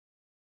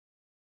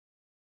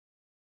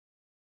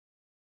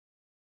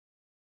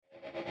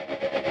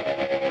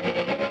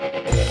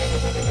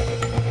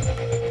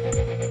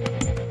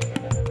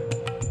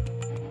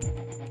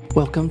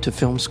Welcome to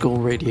Film School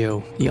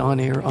Radio, the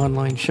on-air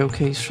online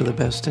showcase for the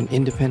best in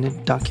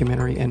independent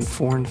documentary and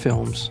foreign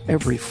films,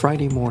 every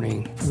Friday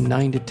morning from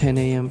 9 to 10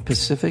 a.m.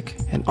 Pacific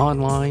and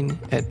online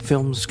at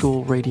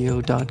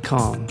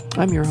filmschoolradio.com.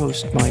 I'm your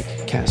host,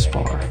 Mike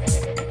Kaspar.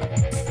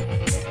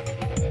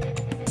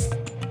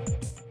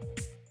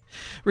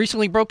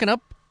 Recently broken up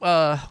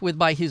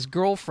by his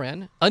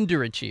girlfriend,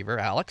 underachiever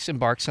Alex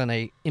embarks on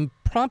a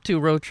impromptu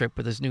road trip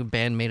with his new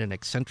bandmate, an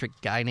eccentric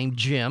guy named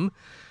Jim.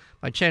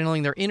 By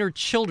channeling their inner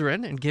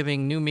children and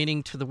giving new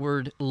meaning to the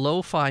word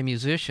lo-fi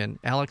musician,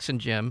 Alex and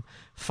Jim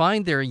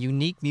find their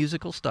unique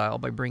musical style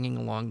by bringing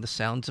along the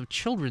sounds of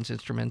children's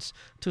instruments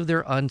to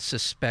their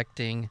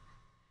unsuspecting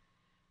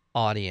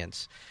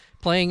audience.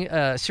 Playing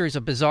a series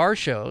of bizarre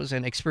shows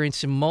and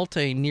experiencing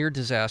multi-near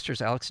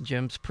disasters, Alex and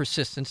Jim's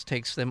persistence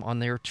takes them on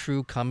their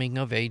true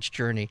coming-of-age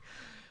journey.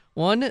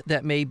 One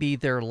that may be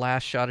their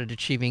last shot at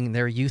achieving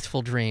their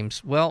youthful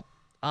dreams. Well,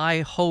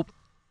 I hope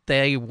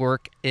they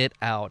work it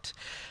out.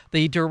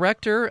 The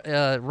director,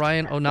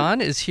 Ryan Onan,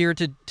 is here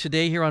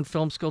today here on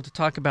Film School to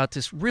talk about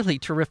this really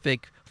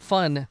terrific,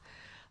 fun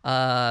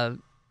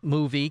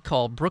movie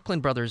called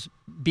Brooklyn Brothers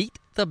Beat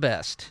the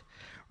Best.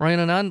 Ryan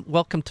Onan,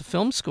 welcome to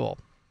Film School.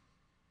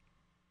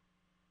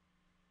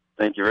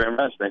 Thank you very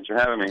much. Thanks for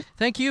having me.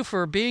 Thank you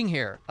for being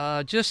here.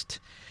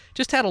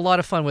 Just had a lot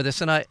of fun with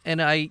this, and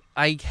I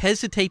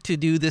hesitate to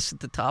do this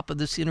at the top of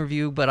this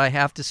interview, but I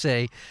have to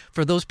say,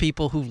 for those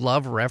people who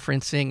love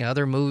referencing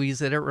other movies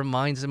that it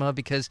reminds them of,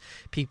 because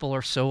people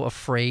are so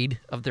afraid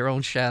of their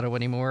own shadow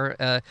anymore,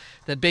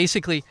 that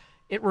basically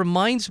it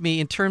reminds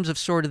me in terms of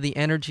sort of the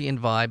energy and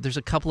vibe. There's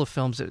a couple of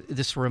films that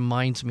this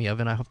reminds me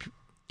of, and I hope you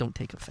don't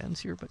take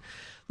offense here, but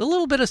a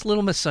little bit of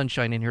Little Miss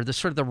Sunshine in here, the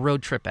sort of the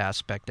road trip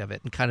aspect of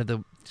it, and kind of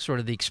the sort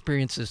of the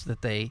experiences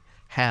that they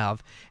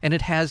have, and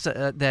it has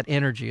that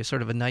energy, a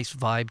sort of a nice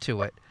vibe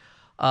to it.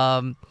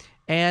 Well,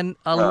 I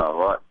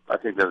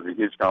think that was a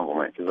huge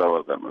compliment because I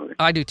love that movie.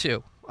 I do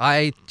too.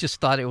 I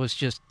just thought it was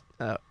just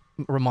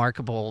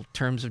remarkable in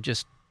terms of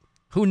just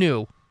who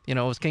knew. You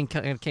know, it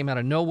came out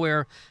of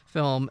nowhere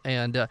film,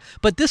 and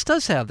but this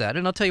does have that,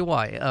 and I'll tell you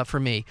why. For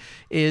me,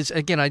 is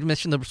again I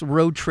mentioned the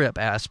road trip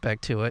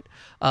aspect to it.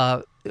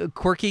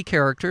 Quirky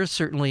characters,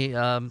 certainly.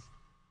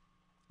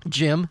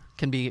 Jim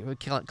can be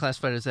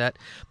classified as that,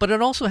 but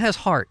it also has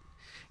heart,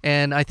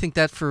 and I think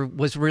that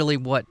was really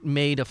what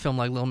made a film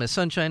like Little Miss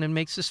Sunshine and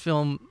makes this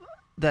film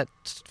that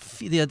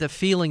the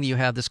feeling that you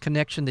have, this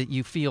connection that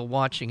you feel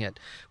watching it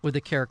with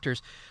the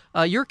characters.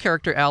 Your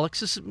character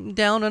Alex is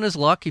down on his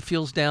luck. He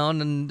feels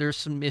down, and there's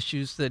some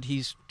issues that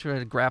he's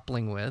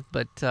grappling with,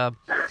 but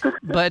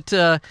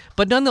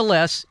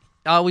nonetheless,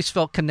 I always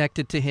felt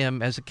connected to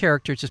him as a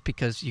character just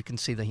because you can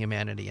see the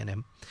humanity in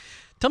him.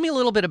 Tell me a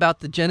little bit about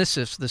the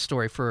genesis of the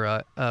story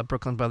for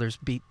Brooklyn Brothers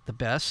Beat the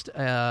Best,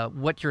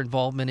 what your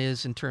involvement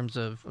is in terms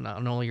of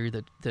not only you're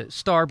the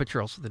star, but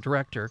you're also the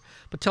director.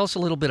 But tell us a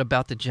little bit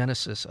about the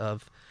genesis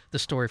of the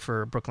story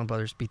for Brooklyn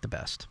Brothers Beat the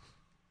Best.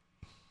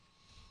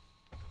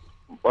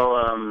 Well,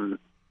 I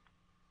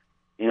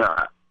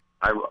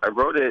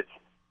wrote it.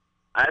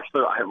 I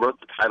wrote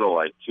the title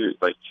like 2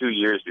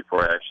 years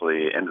before I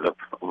actually ended up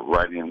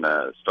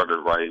started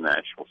writing the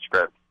actual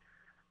script.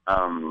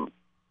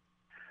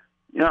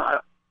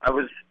 I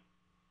was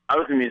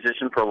a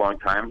musician for a long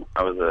time.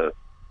 I was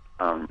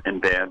in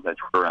bands. I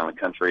toured around the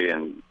country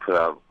and put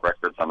out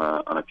records on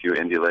a few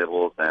indie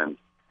labels. And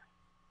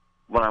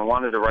when I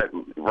wanted to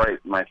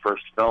write my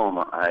first film,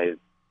 I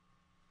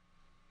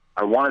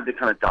wanted to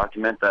kind of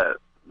document that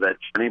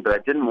journey, but I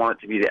didn't want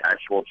it to be the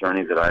actual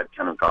journey that I had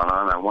kind of gone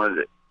on. I wanted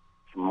it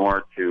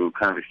more to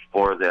kind of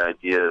explore the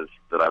ideas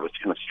that I was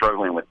kind of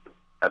struggling with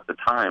at the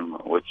time,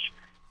 which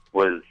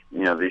was,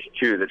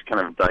 this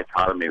kind of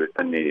dichotomy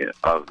within me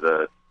of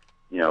the,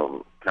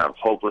 kind of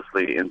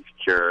hopelessly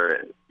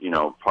insecure,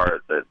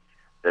 part that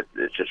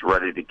is just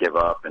ready to give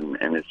up and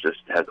it just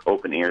has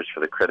open ears for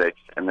the critics.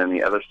 And then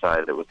the other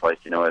side that was like,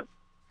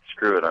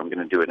 screw it, I'm going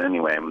to do it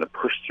anyway. I'm going to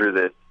push through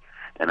this,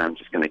 and I'm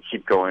just going to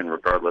keep going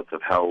regardless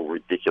of how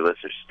ridiculous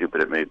or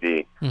stupid it may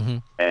be. Mm-hmm.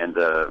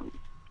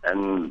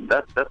 And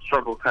that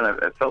struggle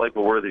it felt like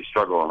a worthy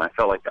struggle, and I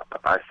felt like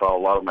I saw a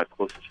lot of my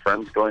closest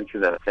friends going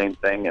through that same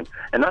thing, and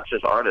not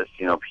just artists,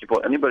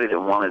 people, anybody that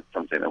wanted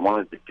something, that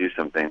wanted to do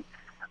something.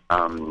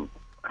 I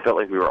felt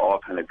like we were all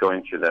kind of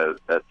going through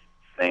that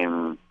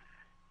same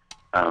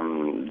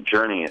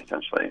journey,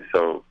 essentially.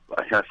 So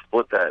I kind of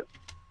split that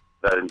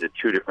into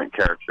two different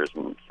characters,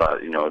 and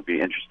thought, it'd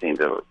be interesting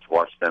to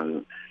watch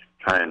them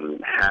try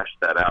and hash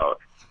that out,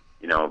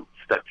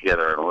 stuck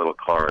together in a little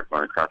car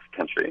going across the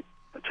country,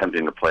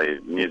 attempting to play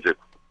music,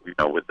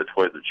 with the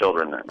toys of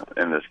children,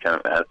 and this kind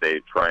of, as they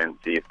try and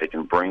see if they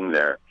can bring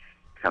their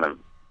kind of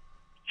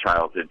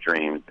childhood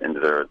dreams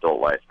into their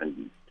adult life,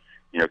 and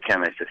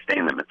can they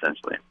sustain them,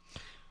 essentially,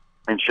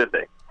 and should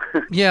they?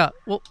 Yeah.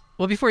 Well,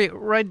 before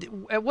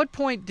at what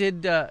point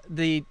did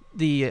the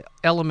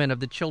element of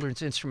the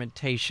children's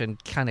instrumentation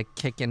kind of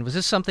kick in? Was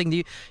this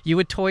something you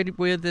had toyed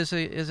with as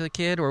a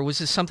kid, or was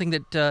this something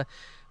that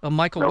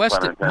Michael No pun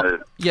Weston.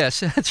 intended. Yes,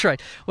 that's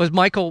right. Was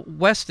Michael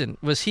Weston?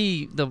 Was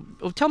he the?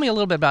 Tell me a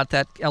little bit about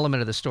that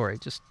element of the story.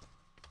 Just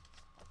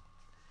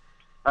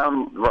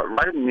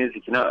Writing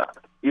music,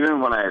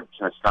 even when I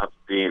kind of stopped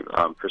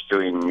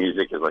pursuing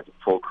music as like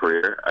a full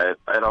career,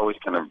 I'd always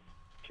kind of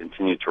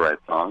continued to write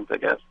songs, I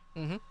guess.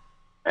 Mm-hmm.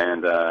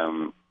 And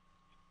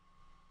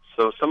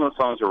so some of the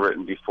songs were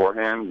written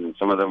beforehand, and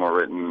some of them were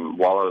written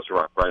while I was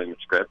writing the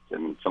script,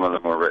 and some of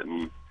them were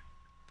written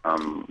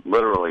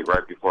literally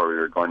right before we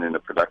were going into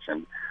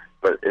production.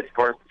 But as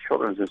far as the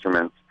children's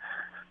instruments,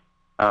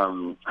 I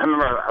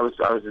remember I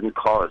was in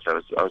college. I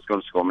was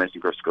going to school, Mason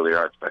Grove School of the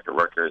Arts back at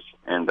Rutgers,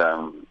 and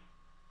I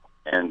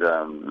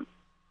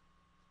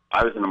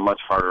was in a much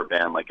harder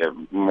band, like a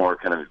more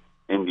kind of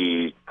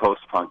indie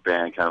post-punk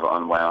band, kind of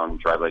unwound,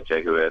 Drive Like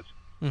Jehu.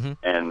 mm-hmm.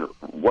 And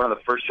one of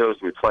the first shows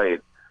we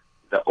played,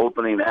 the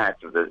opening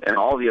act of and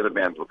all the other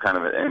bands were kind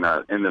of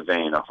in the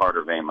vein, a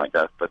harder vein like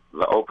us. But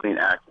the opening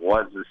act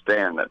was this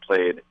band that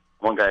played.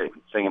 One guy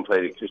sang and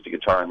played acoustic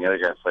guitar, and the other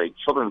guy played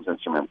children's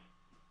instruments.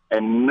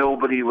 And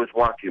nobody was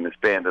watching this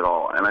band at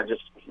all. And I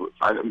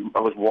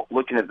was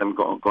looking at them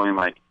going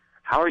like,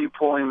 how are you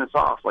pulling this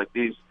off? Like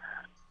these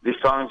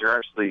songs are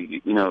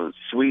actually,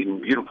 sweet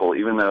and beautiful,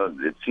 even though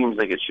it seems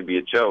like it should be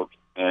a joke.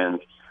 And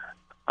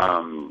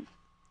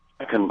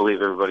I couldn't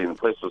believe everybody in the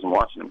place wasn't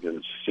watching them because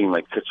it just seemed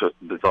like such a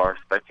bizarre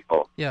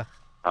spectacle. Yeah.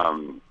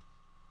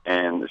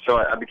 And so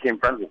I became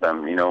friends with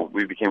them.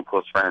 We became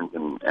close friends,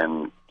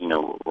 and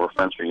we're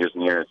friends for years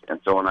and years. And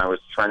so when I was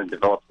trying to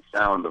develop the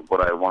sound of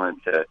what I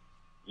wanted to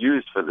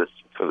use for this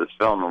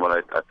film and what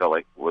I felt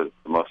like was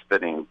the most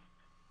fitting,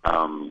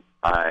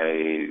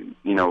 I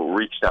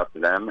reached out to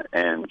them,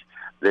 and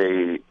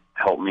they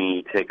helped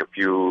me take a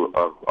few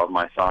of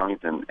my songs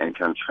and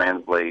kind of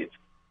translate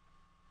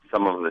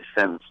some of the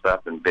synth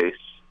stuff and bass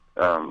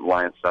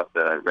line stuff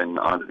that I've written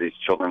onto these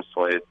children's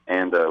toys,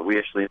 and we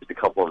actually used a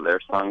couple of their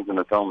songs in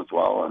the film as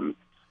well. And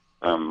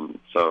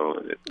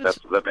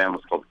that band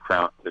was called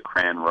the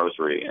Cran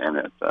Rosary, and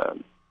it's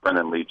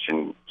Brendan Leach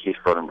and Keith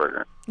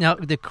Frodenberger. Now,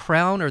 the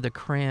Crown or the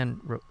Cran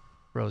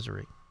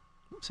Rosary?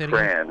 Say it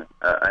again.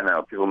 Cran. I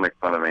know people make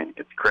fun of me.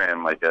 It's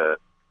Cran, like the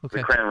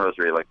Cran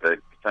Rosary, like the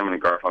Simon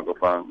and Garfunkel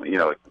song.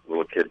 Like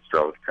little kids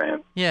draw with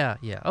crayons. Yeah.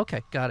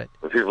 Okay, got it.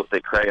 But people say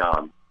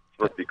crayon.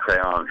 Supposed to be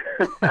crayon.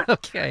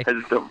 Okay. I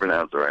just don't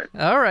pronounce it right.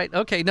 All right.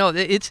 Okay. No,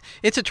 it's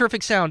a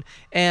terrific sound,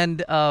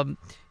 and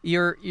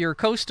your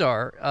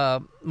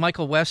co-star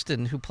Michael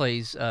Weston, who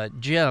plays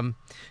Jim,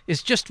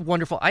 is just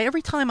wonderful.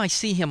 Every time I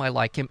see him, I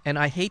like him, and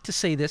I hate to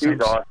say this. He's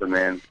awesome,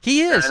 man.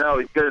 He is. I know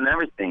he's good in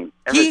everything.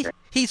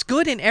 He's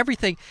good in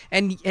everything,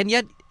 and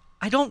yet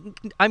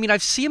I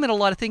see him in a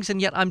lot of things,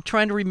 and yet I'm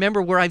trying to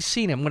remember where I've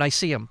seen him when I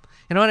see him.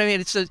 You know what I mean?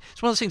 It's one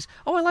of those things.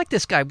 Oh, I like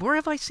this guy. Where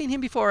have I seen him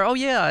before? Oh,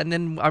 yeah. And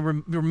then I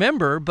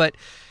remember, but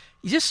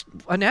he's just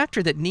an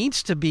actor that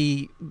needs to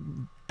be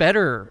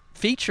better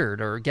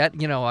featured or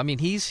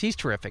he's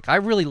terrific. I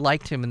really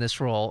liked him in this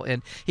role,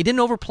 and he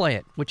didn't overplay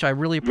it, which I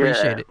really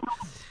appreciated.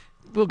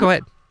 Well, go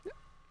ahead.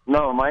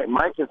 No,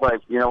 Mike is like,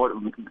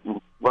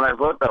 when I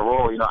wrote that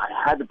role, I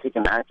had to pick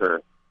an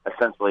actor,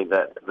 essentially,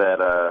 that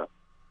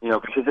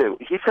because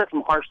he said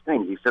some harsh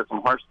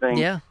things.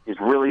 Yeah. He's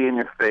really in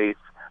your face,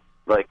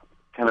 like,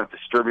 kind of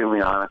disturbingly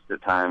honest at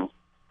times,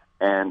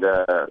 and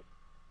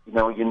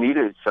you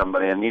needed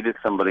somebody. I needed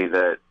somebody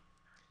that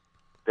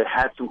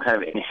had some kind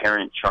of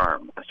inherent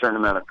charm, a certain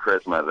amount of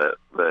charisma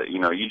that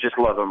you just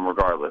love him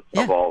regardless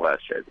of all that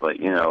shit. But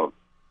no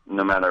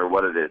matter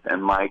what it is,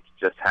 and Mike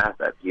just has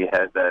that. He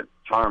has that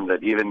charm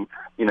that even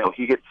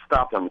he gets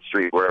stopped on the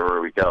street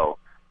wherever we go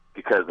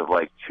because of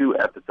like 2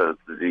 episodes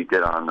that he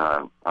did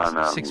on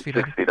 6 Feet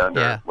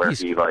Under, where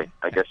he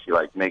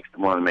makes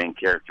one of the main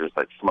characters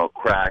like smoke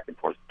crack and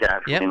pours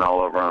gasoline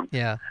all over him.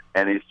 Yeah,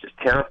 and he's just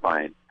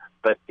terrifying.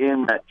 But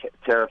in that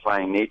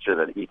terrifying nature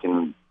that he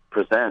can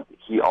present,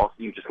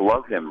 you just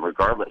love him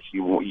regardless.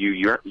 You want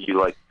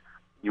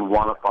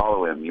to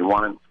follow him. You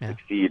want him to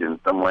succeed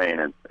in some way,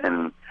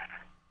 and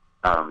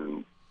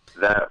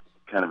that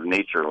kind of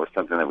nature was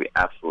something that we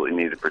absolutely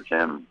needed for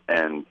Jim,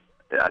 and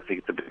I think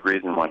it's a big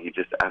reason why he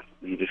just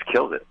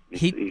killed it.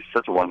 He's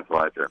such a wonderful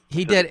actor.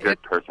 He did. A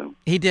good person.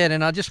 He did,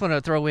 and I just want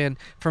to throw in,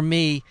 for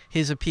me,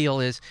 his appeal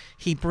is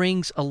he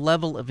brings a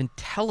level of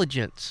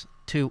intelligence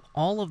to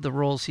all of the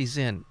roles he's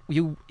in.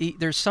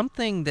 There's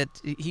something that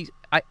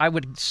I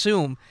would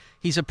assume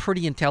he's a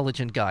pretty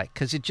intelligent guy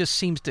because it just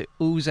seems to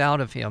ooze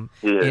out of him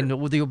in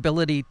the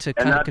ability to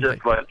and not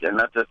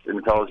just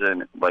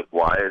intelligent, like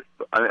wise.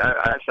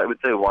 I would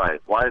say wise.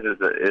 Wise is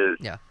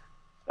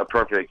a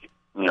perfect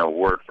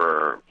word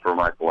for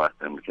Michael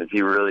Weston, because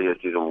he really is.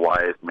 He's a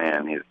wise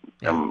man. He's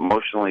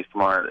emotionally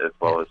smart as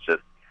well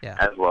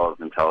as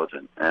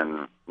intelligent,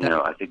 and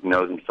I think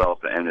knows himself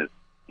and is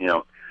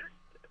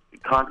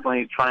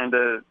constantly trying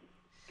to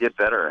get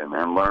better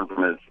and learn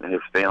from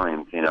his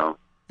failings. In a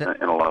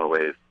lot of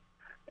ways.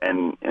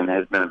 And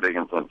has been a big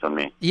influence on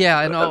me. Yeah,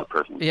 as a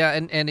person. Yeah,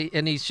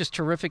 and he's just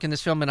terrific in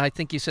this film. And I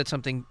think you said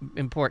something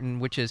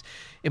important, which is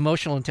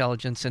emotional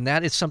intelligence, and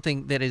that is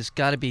something that has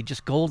got to be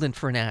just golden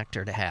for an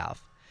actor to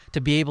have.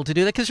 to be able to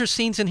do that, because there's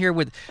scenes in here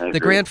with I the agree.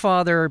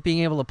 grandfather being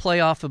able to play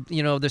off of,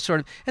 the sort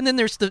of, and then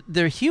there's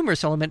the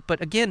humorous element,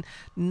 but again,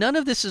 none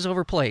of this is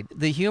overplayed.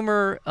 The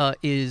humor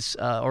is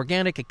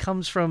organic. It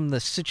comes from the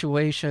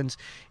situations.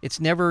 It's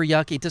never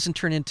yucky. It doesn't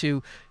turn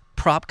into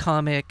prop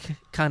comic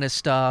kind of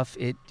stuff.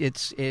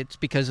 It's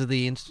because of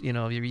the,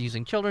 you're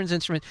using children's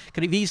instruments.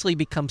 Could have easily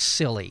become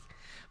silly,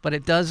 but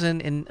it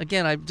doesn't. And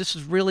again, this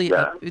is really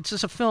it's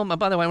just a film.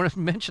 By the way, I want to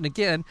mention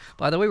again.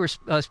 By the way,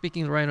 we're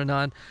speaking to Ryan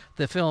Onan.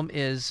 The film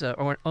is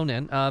or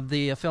Onan.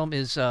 The film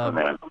is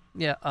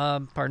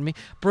pardon me.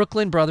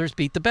 Brooklyn Brothers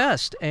Beat the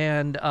Best,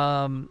 and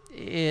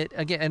it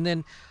again, and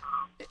then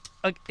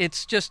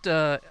it's just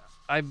and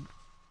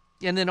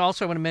then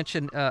also I want to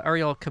mention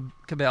Ariel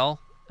Cabell,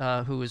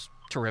 who is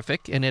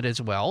terrific in it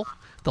as well,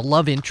 the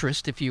love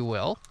interest, if you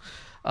will.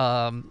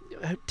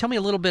 Tell me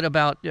a little bit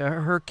about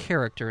her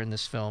character in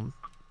this film.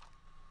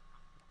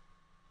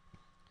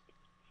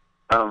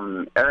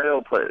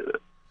 Ariel plays,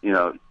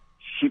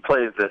 she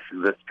plays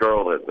this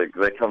girl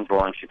that comes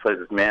along. She plays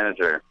this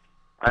manager.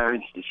 I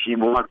mean, she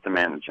wants to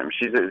manage him.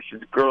 She's a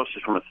girl.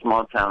 She's from a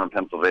small town in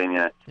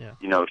Pennsylvania. Yeah.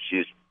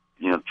 She's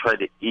tried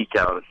to eke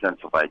out a sense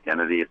of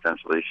identity.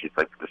 Essentially, she's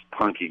like this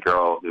punky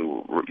girl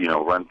who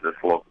runs this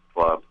local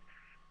club.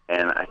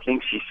 And I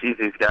think she sees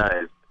these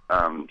guys,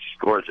 she's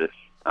gorgeous,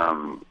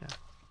 and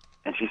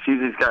she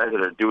sees these guys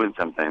that are doing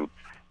something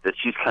that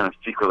she's kind of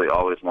secretly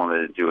always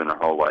wanted to do in her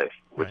whole life,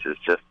 which is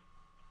just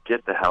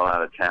get the hell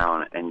out of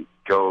town and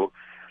go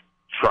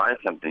try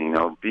something,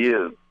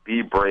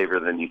 be braver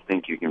than you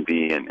think you can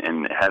be,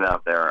 and head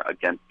out there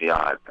against the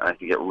odds. And I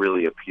think it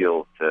really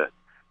appeals to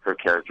her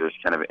character's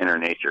kind of inner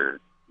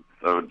nature.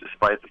 So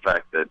despite the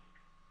fact that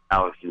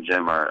Alex and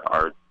Jim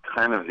are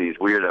kind of these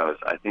weirdos,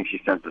 I think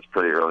she senses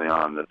pretty early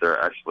on that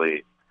they're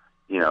actually,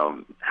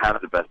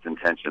 have the best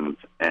intentions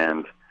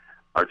and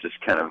are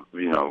just kind of,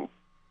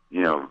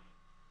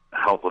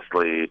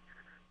 helplessly,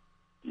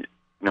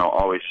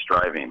 always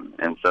striving.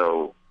 And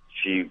so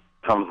she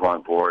comes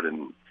on board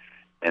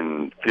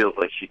and feels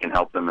like she can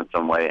help them in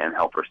some way and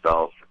help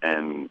herself,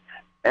 and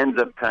ends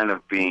up kind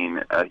of being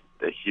a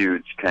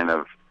huge kind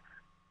of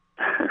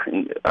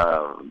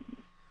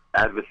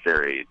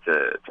adversary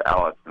to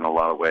Alex in a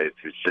lot of ways,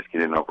 who's just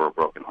getting over a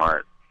broken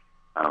heart.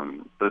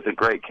 So it's a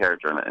great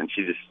character, and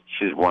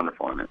she's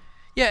wonderful in it.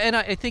 Yeah, and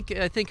I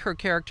think her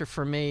character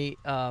for me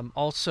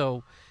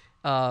also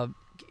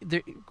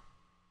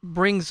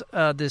brings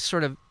this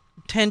sort of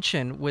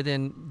tension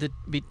within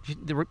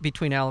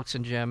between Alex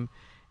and Jim,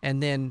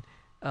 and then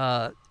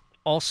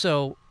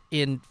also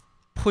in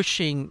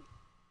pushing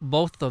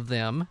both of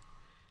them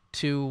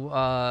to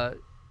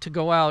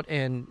go out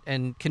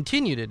and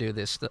continue to do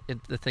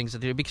the things that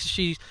they do, because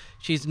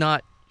she's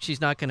not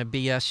going to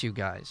BS you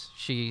guys.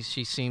 She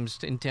seems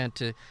intent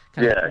to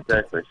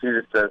exactly. She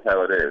just says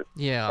how it is.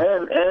 Yeah,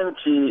 and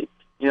she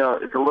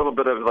it's a little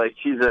bit of like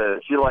she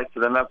likes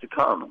for them not to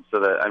come. So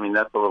that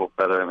that's a little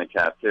feather in the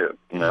cap too.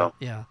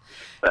 Yeah.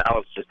 But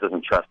Alex just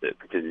doesn't trust it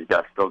because he's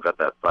still got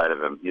that side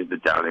of him. He's the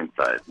doubting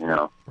side.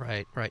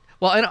 Right.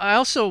 Well, and I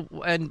also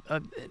and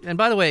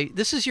by the way,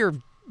 this is your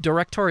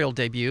directorial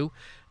debut.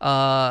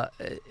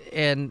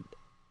 And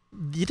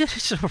you did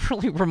a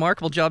really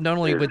remarkable job, not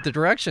only with the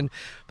direction,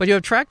 but you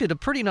attracted a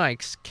pretty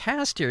nice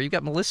cast here. You've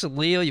got Melissa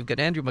Leo, you've got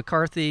Andrew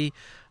McCarthy,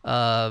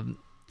 what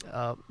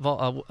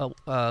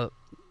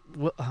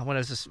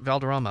is this?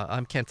 Valderrama.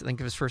 I can't think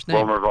of his first name.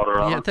 Wilmer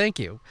Valderrama. Yeah, thank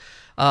you.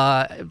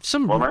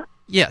 Wilmer?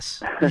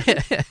 Yes.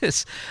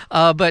 Yes.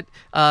 But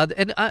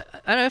and I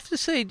have to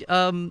say,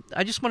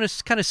 I just want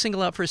to kind of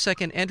single out for a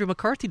second. Andrew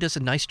McCarthy does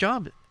a nice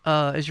job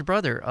as your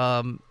brother,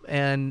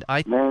 and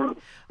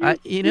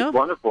he's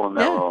wonderful in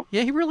that role.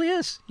 Yeah, he really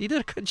is. He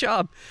did a good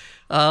job,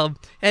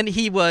 and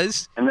he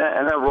was. And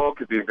that role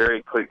could be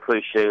very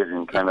cliched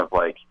and kind of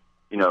like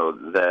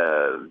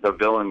the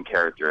villain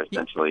character,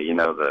 essentially.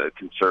 The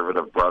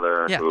conservative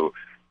brother who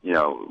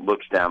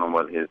looks down on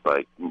what his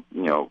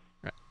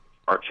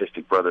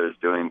artistic brother is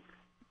doing.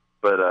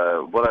 But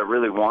what I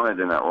really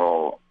wanted in that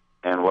role,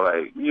 and what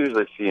I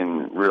usually see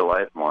in real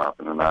life more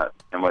often than not,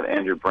 and what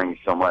Andrew brings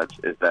so much,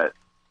 is that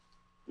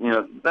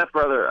that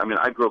brother.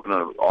 I grew up in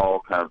an all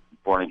kind of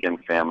born again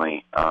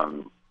family,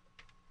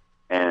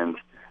 and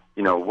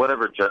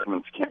whatever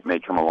judgments may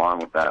come along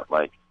with that,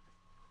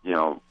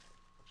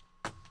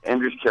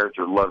 Andrew's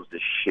character loves the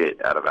shit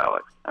out of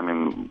Alex.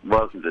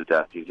 Loves him to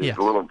death. He's his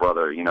little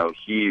brother.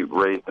 He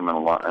raised him in a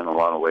lot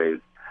of ways,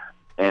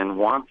 and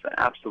wants the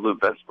absolute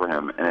best for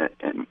him.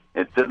 And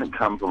it doesn't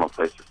come from a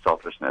place of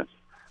selfishness,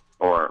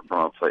 or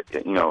from a place.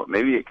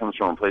 Maybe it comes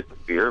from a place of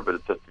fear,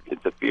 but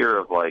it's a fear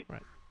of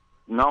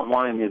not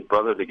wanting his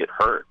brother to get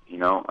hurt.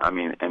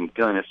 And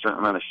feeling a certain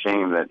amount of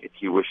shame that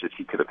he wishes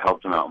he could have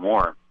helped him out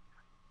more.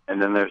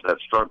 And then there's that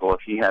struggle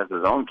if he has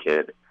his own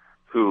kid,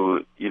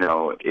 who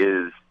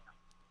is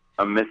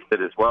a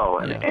misfit as well.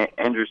 And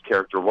Andrew's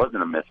character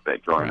wasn't a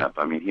misfit growing up.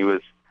 He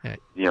was,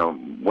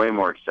 way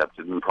more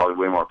accepted and probably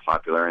way more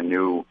popular, and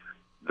knew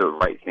the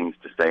right things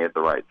to say at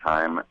the right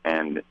time.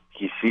 And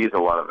he sees a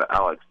lot of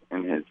Alex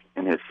in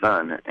his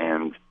son,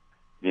 and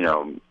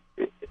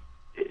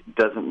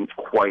doesn't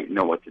quite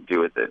know what to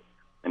do with it,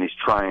 and he's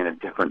trying a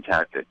different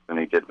tactic than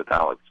he did with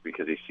Alex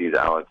because he sees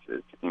Alex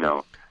as,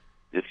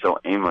 just so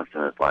aimless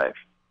in his life.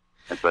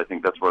 And so I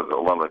think that's where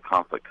a lot of the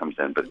conflict comes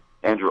in. But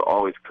Andrew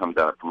always comes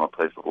out from a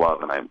place of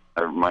love, and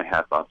my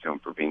hat's off to him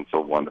for being so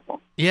wonderful.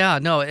 Yeah,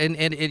 no,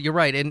 and you're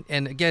right.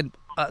 And again,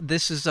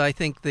 this is, I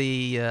think,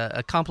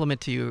 a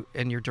compliment to you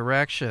and your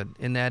direction,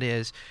 and that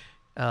is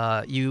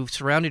you've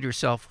surrounded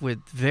yourself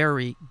with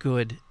very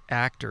good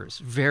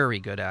actors,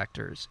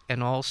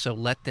 and also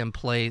let them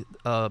play.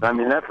 I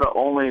mean, that's the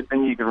only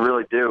thing you can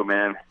really do,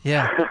 man.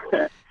 Yeah,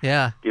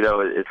 yeah.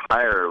 It's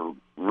hire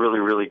really,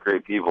 really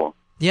great people.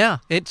 Yeah,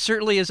 it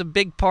certainly is a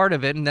big part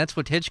of it, and that's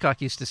what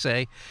Hitchcock used to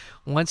say.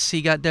 Once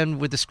he got done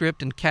with the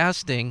script and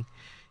casting,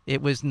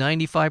 it was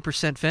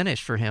 95%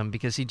 finished for him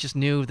because he just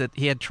knew that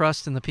he had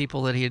trust in the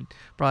people that he had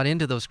brought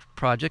into those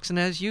projects, and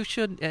as you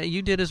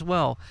did as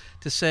well,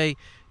 to say,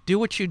 do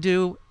what you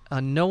do.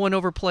 No one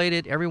overplayed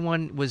it.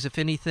 Everyone was, if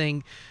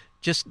anything,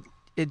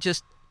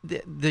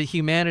 the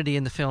humanity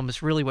in the film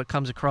is really what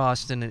comes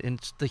across, and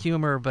it's the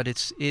humor,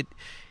 but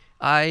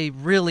I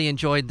really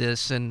enjoyed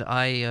this, and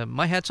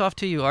my hat's off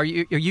to you. Are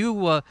you?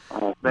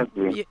 Thank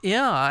you.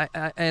 Yeah,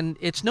 and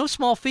it's no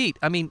small feat.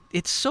 I mean,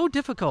 it's so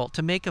difficult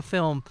to make a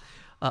film,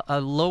 a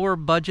lower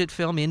budget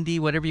film, indie,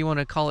 whatever you want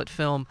to call it,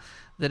 film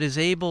that is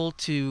able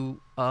to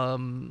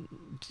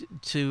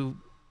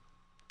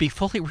be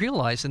fully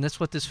realized, and that's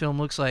what this film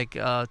looks like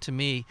to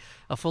me.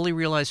 A fully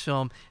realized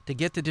film to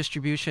get the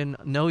distribution.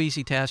 No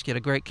easy task. You had a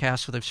great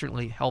cast, so they've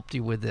certainly helped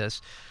you with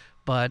this.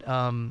 But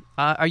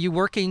are you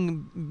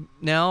working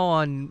now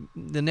on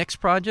the next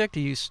project? Are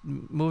you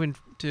moving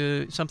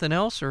to something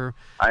else, or?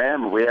 I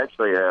am. We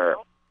actually,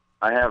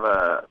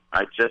 I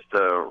just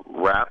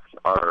wrapped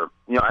our.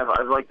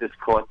 I've like this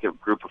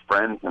collective group of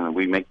friends, and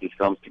we make these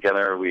films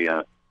together. We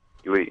a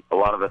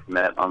lot of us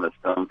met on this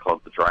film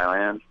called The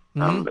Dryland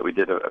that we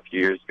did a few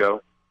years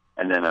ago,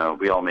 and then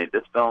we all made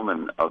this film,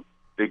 and a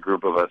big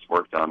group of us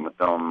worked on the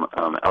film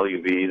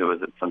LUV that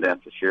was at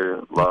Sundance this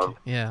year. Love.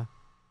 Yeah.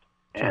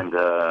 And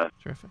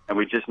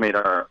we just made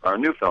our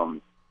new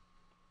film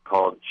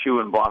called Chew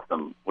and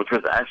Blossom, which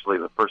was actually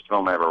the first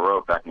film I ever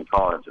wrote back in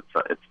college.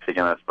 It's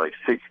taken us like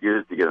 6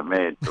 years to get it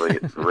made, so we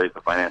to raise the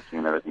financing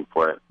and everything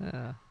for it.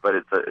 Yeah. But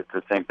it's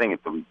the same thing.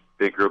 It's a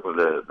big group of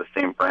the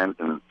same friends,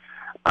 and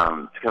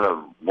it's got a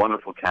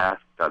wonderful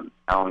cast. Got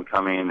Alan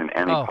Cumming and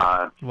Annie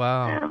Potts,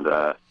 wow, and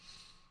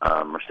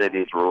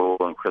Mercedes Ruehl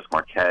and Chris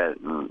Marquette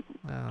and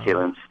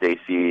Caitlin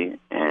Stacey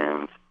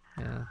and.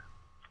 Yeah.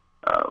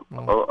 A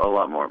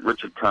lot more.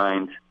 Richard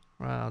Kind.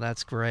 Wow,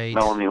 that's great.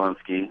 Melanie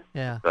Linsky.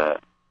 Yeah.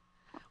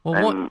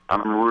 I'm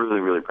really,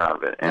 really proud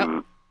of it.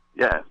 And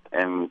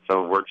and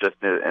so we're just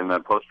in the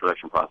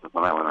post-production process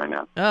on that one right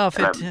now. Oh,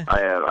 fantastic.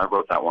 I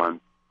wrote that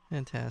one.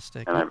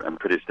 Fantastic. And I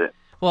produced it.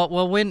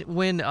 Well,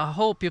 when I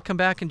hope you'll come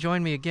back and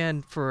join me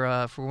again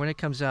for when it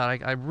comes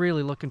out. I'm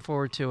really looking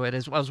forward to it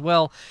as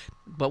well.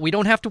 But we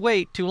don't have to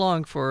wait too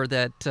long for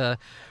that.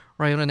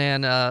 Ryan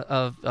Onan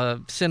of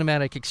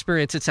cinematic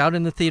experience. It's out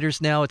in the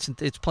theaters now.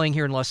 It's playing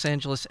here in Los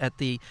Angeles at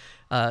the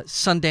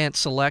Sundance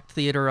Select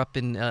Theater up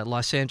in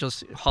Los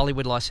Angeles,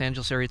 Hollywood, Los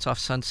Angeles area. It's off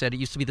Sunset. It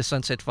used to be the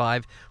Sunset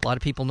 5. A lot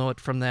of people know it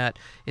from that.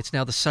 It's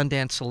now the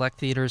Sundance Select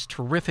Theaters.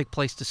 Terrific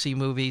place to see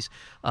movies.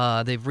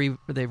 They've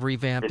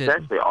revamped it. It's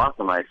actually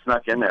awesome. I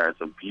snuck in there. It's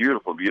a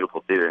beautiful,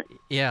 beautiful theater.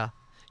 Yeah.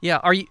 Yeah,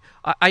 are you?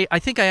 I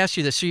think I asked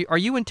you this. Are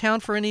you in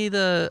town for any of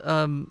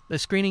the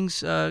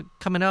screenings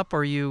coming up? Or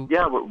are you?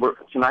 Yeah,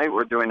 tonight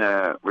we're doing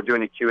a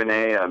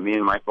Q&A. Me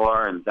and Michael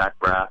are, and Zach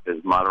Braff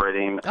is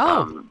moderating.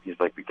 Oh. He's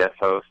like the guest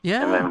host.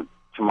 Yeah. And then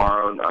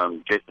tomorrow,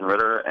 Jason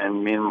Ritter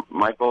and me and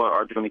Michael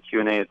are doing a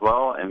Q&A as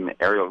well. And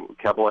Ariel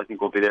Keppel, I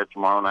think, will be there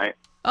tomorrow night.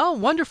 Oh,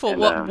 wonderful!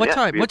 And, what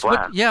time?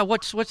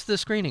 What's the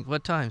screening?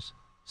 What times?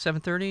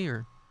 7:30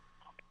 or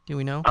do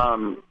we know?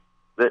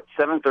 The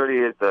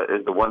 7:30 is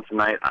the one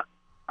tonight.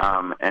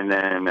 And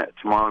then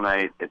tomorrow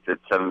night it's at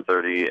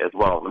 7:30 as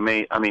well.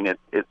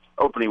 It's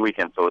opening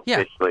weekend, so it's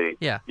basically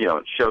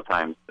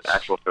showtimes,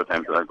 actual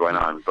showtimes that are going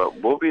on.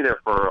 But we'll be there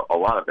for a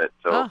lot of it.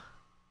 So,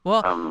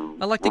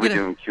 I'd like to we'll be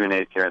doing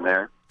Q&As here and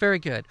there. Very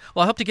good.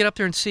 Well, I hope to get up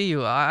there and see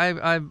you.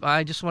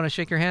 I just want to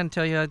shake your hand and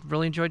tell you I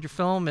really enjoyed your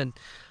film and.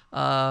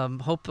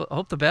 Hope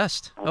the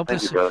best.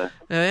 Thank you, brother.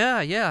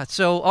 Yeah.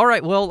 So, all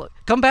right. Well,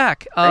 come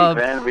back.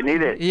 Thanks, man. We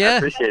need it. Yeah, I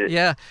appreciate it.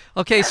 Yeah.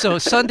 Okay. So,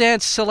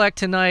 Sundance Select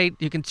tonight.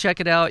 You can check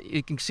it out.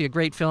 You can see a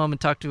great film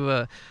and talk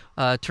to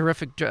a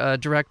terrific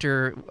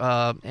director,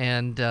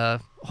 and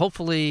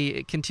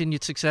hopefully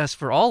continued success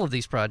for all of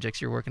these projects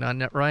you're working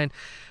on. Ryan,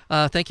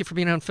 thank you for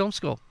being on Film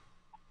School.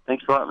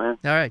 Thanks a lot, man.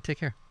 All right. Take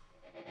care.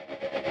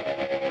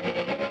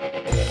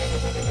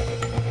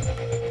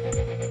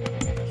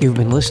 You've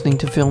been listening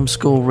to Film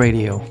School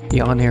Radio,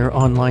 the on-air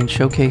online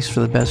showcase for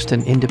the best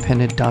in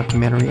independent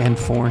documentary and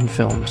foreign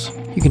films.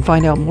 You can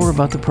find out more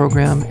about the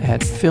program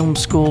at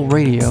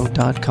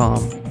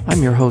filmschoolradio.com.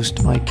 I'm your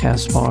host, Mike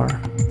Kaspar.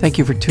 Thank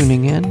you for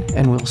tuning in,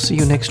 and we'll see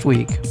you next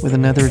week with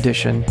another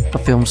edition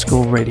of Film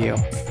School Radio.